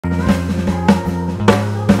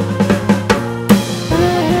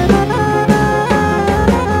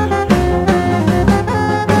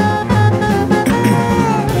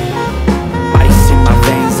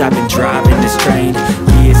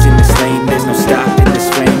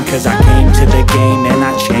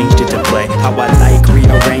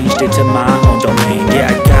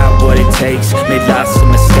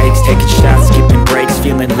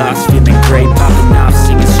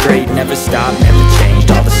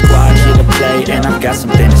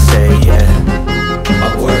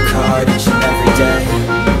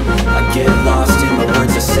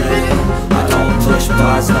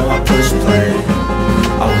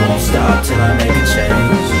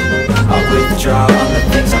withdraw on the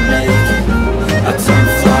things I make. I turn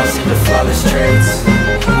flaws into flawless traits.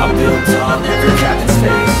 I build tall, never capped in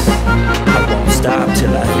space. I won't stop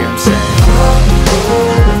till I hear him say,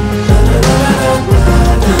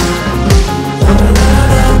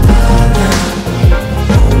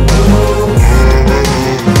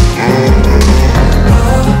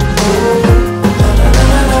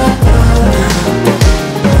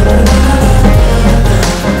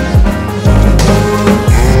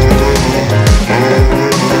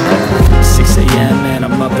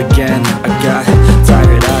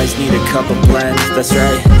 that's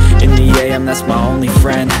right, in the AM, that's my only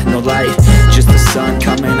friend. No light, just the sun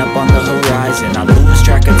coming up on the horizon. I lose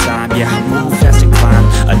track of time, yeah, I move fast and climb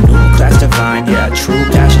a new class divine, yeah, a true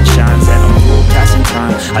passion shines. And I'm cool passing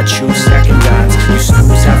time, I choose stacking dimes. You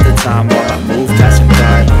snooze half the time while I move past and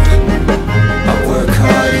by. I work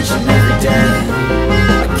hard each and every day.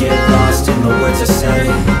 I get lost in the words I say.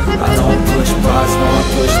 I don't push pause, no, I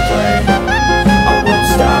push play. I won't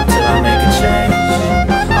stop till I make a change.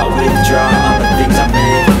 I withdraw on the things I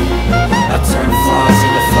make. I turn flaws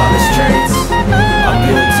into flawless traits. I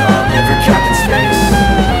build tall, never capped in space.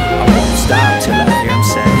 I won't stop till I hear him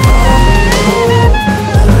say,